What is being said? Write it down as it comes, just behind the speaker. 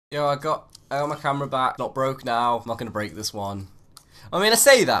Yo, I got my camera back. Not broke now. I'm not gonna break this one. I mean, I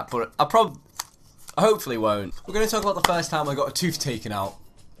say that, but I hopefully won't. We're gonna talk about the first time I got a tooth taken out.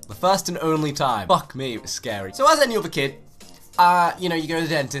 The first and only time. Fuck me, it was scary. So as any other kid, you know, you go to the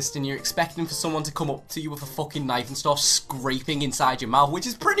dentist and you're expecting for someone to come up to you with a fucking knife and start scraping inside your mouth, which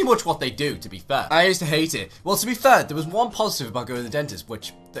is pretty much what they do, to be fair. I used to hate it. Well, to be fair, there was one positive about going to the dentist,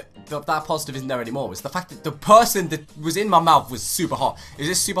 which that positive isn't there anymore. Was the fact that the person that was in my mouth was super hot. It was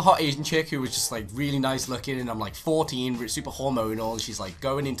this super hot Asian chick who was just like really nice looking, and I'm like 14, super hormonal, and she's like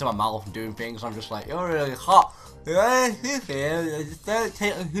going into my mouth and doing things, and I'm just like, you're really hot. That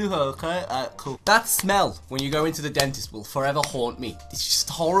smell when you go into the dentist will forever haunt me. It's just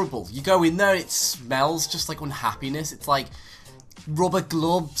horrible. You go in there, it smells just like unhappiness. It's like rubber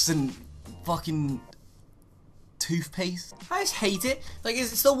gloves and fucking toothpaste. I just hate it. Like,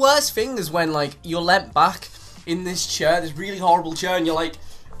 it's the worst thing is when, like, you're leant back in this chair, this really horrible chair, and you're like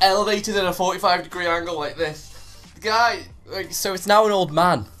elevated at a 45-degree angle like this. The guy, like, so it's now an old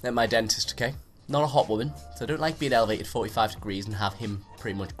man at my dentist, okay? Not a hot woman, so I don't like being elevated 45 degrees and have him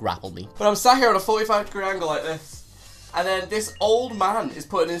pretty much grapple me. But I'm sat here at a 45-degree angle like this, and then this old man is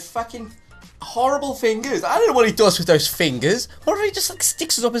putting his fucking horrible fingers. I don't know what he does with those fingers. What if he just like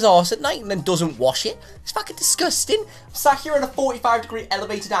sticks it up his arse at night and then doesn't wash it? It's fucking disgusting. I'm sat here at a 45-degree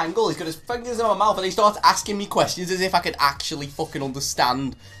elevated angle. He's got his fingers in my mouth and he starts asking me questions as if I could actually fucking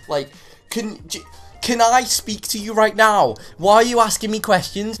understand. Like, Can I speak to you right now? Why are you asking me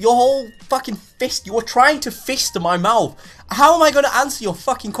questions? Your whole fucking fist, you were trying to fist my mouth. How am I going to answer your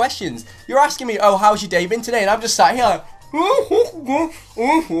fucking questions? You're asking me, oh, how's your day been today? And I'm just sat here like,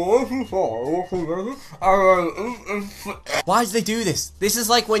 why do they do this? This is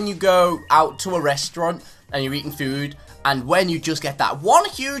like when you go out to a restaurant and you're eating food, and when you just get that one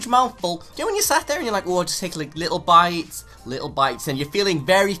huge mouthful, you know when you sat there and you're like, oh, I'll just take like little bites, and you're feeling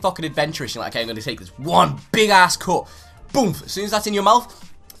very fucking adventurous. You're like, okay, I'm gonna take this one big ass cut. Boom! As soon as that's in your mouth,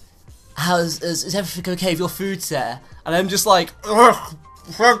 is everything okay with your food, sir? And I'm just like, ugh,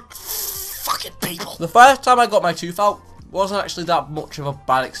 fucking people. The first time I got my tooth out wasn't actually that much of a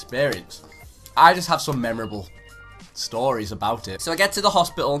bad experience. I just have some memorable stories about it. So I get to the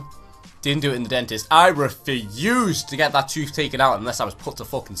hospital. Didn't do it in the dentist. I refused to get that tooth taken out unless I was put to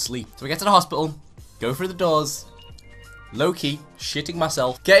fucking sleep. So we get to the hospital, go through the doors, low-key, shitting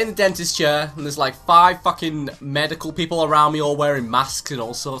myself, get in the dentist chair, and there's like 5 fucking medical people around me all wearing masks and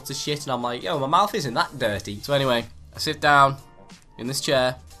all sorts of shit, and I'm like, yo, my mouth isn't that dirty. So anyway, I sit down in this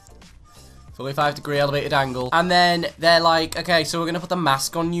chair, 45-degree elevated angle, and then they're like, okay, so we're gonna put the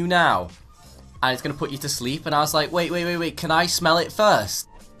mask on you now, and it's gonna put you to sleep, and I was like, wait, can I smell it first?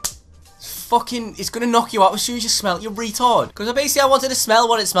 Fucking, it's gonna knock you out as soon as you smell it, you retard. Because basically I wanted to smell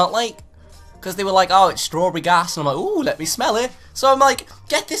what it smelled like. Because they were like, oh, it's strawberry gas. And I'm like, ooh, let me smell it. So I'm like,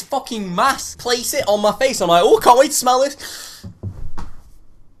 get this fucking mask, place it on my face. I'm like, oh, can't wait to smell it.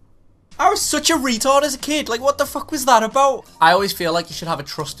 I was such a retard as a kid. Like, what the fuck was that about? I always feel like you should have a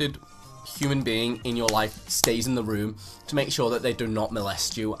trusted human being in your life stays in the room to make sure that they do not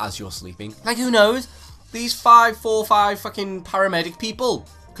molest you as you're sleeping. Like, who knows? These 5 fucking paramedic people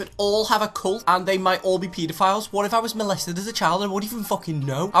could all have a cult and they might all be pedophiles. What if I was molested as a child and I wouldn't even fucking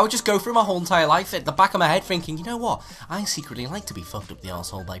know? I would just go through my whole entire life at the back of my head thinking, you know what? I secretly like to be fucked up the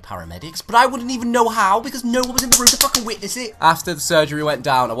arsehole by paramedics, but I wouldn't even know how because no one was in the room to fucking witness it. After the surgery went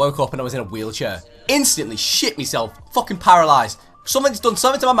down, I woke up and I was in a wheelchair. Instantly shit myself. Fucking paralysed. Something's done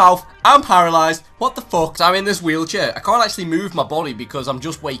something to my mouth. I'm paralysed. What the fuck? I'm in this wheelchair. I can't actually move my body because I'm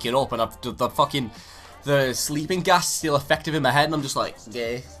just waking up and the sleeping gas is still effective in my head, and I'm just like,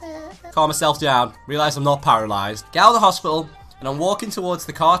 yeah. Calm myself down, realise I'm not paralysed. Get out of the hospital, and I'm walking towards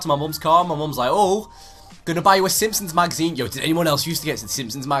the car, to my mum's car. My mum's like, oh, gonna buy you a Simpsons magazine. Yo, did anyone else used to get the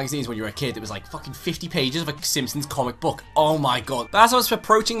Simpsons magazines when you were a kid? It was like fucking 50 pages of a Simpsons comic book. Oh my god. But as I was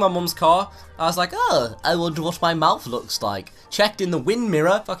approaching my mum's car, I was like, oh, I wonder what my mouth looks like. Checked in the wind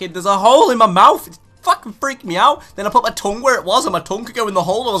mirror, fucking, there's a hole in my mouth. It fucking freaked me out. Then I put my tongue where it was, and my tongue could go in the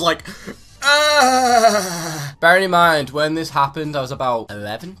hole, and I was like, bearing in mind, when this happened, I was about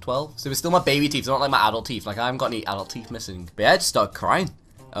 11, 12. So it was still my baby teeth, not like my adult teeth. Like, I haven't got any adult teeth missing. But yeah, I just started crying.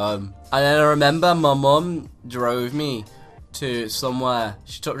 And then I remember my mum drove me to somewhere.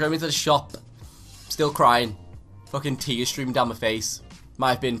 She drove me to the shop. Still crying. Fucking tears streaming down my face.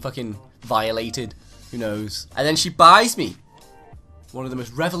 Might have been fucking violated. Who knows? And then she buys me one of the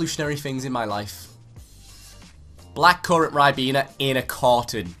most revolutionary things in my life. Blackcurrant Ribena in a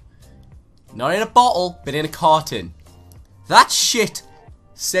carton. Not in a bottle, but in a carton. That shit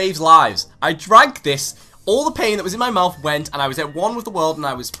saves lives. I drank this All the pain that was in my mouth went, and I was at one with the world, and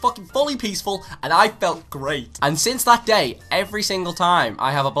I was fucking fully peaceful, and I felt great. And since that day, every single time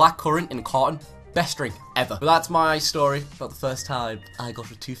I have a black currant in a carton, best drink ever. But that's my story about the first time I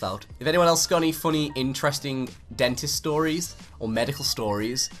got a tooth out. If anyone else got any funny, interesting dentist stories or medical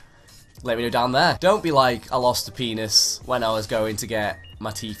stories, let me know down there. Don't be like, I lost a penis when I was going to get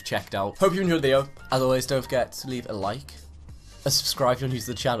my teeth checked out. Hope you enjoyed the video. As always, don't forget to leave a like, and subscribe if you're new to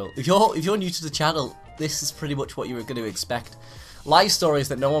the channel. If you're new to the channel, this is pretty much what you were going to expect. Life stories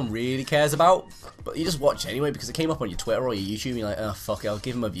that no one really cares about, but you just watch anyway because it came up on your Twitter or your YouTube, and you're like, oh fuck it, I'll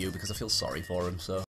give him a view because I feel sorry for him, so.